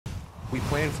We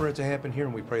plan for it to happen here,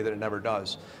 and we pray that it never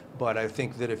does. But I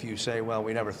think that if you say, well,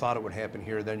 we never thought it would happen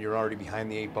here, then you're already behind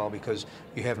the 8 ball because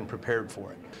you haven't prepared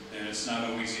for it. And it's not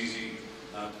always easy.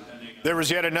 There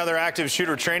was yet another active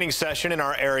shooter training session in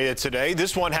our area today.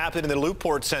 This one happened in the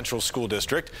LewPort Central School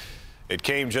District. It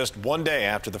came just one day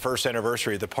after the first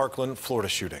anniversary of the Parkland, Florida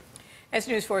shooting. As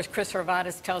News 4's Chris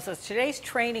Horvatis tells us, today's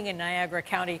training in Niagara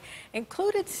County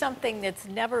included something that's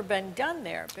never been done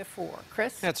there before.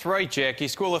 Chris? That's right, Jackie.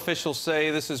 School officials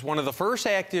say this is one of the first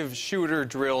active shooter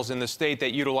drills in the state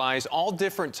that utilize all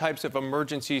different types of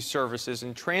emergency services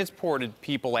and transported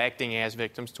people acting as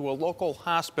victims to a local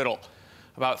hospital.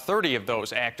 About 30 of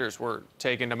those actors were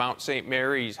taken to Mount St.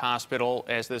 Mary's Hospital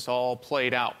as this all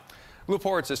played out.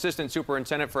 LewPort's Assistant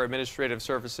Superintendent for Administrative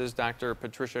Services, Dr.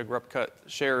 Patricia Grubka,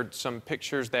 shared some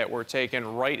pictures that were taken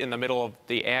right in the middle of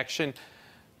the action.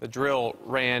 The drill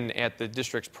ran at the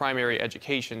district's primary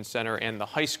education center and the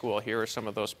high school. Here are some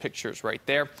of those pictures right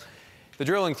there. The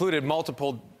drill included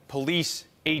multiple police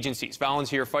agencies,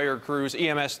 volunteer fire crews,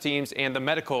 EMS teams, and the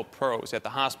medical pros at the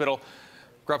hospital.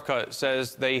 Grubka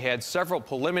says they had several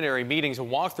preliminary meetings and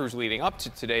walkthroughs leading up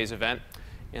to today's event.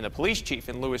 And the police chief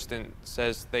in Lewiston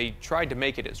says they tried to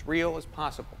make it as real as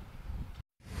possible.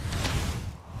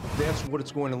 That's what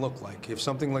it's going to look like. If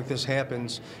something like this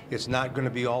happens, it's not going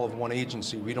to be all of one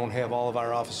agency. We don't have all of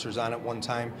our officers on at one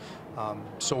time.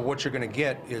 So what you're going to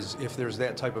get is, if there's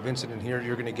that type of incident here,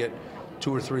 you're going to get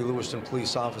 2 or 3 Lewiston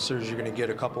police officers, you're going to get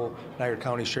a couple Niagara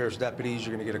County Sheriff's deputies,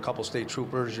 you're going to get a couple state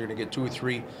troopers, you're going to get 2 or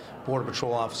 3 Border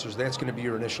Patrol officers. That's going to be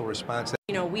your initial response.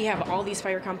 You know, we have all these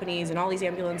fire companies and all these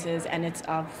ambulances, and it's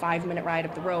a 5-minute ride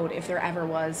up the road. If there ever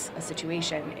was a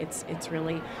situation, it's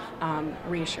really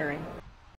reassuring.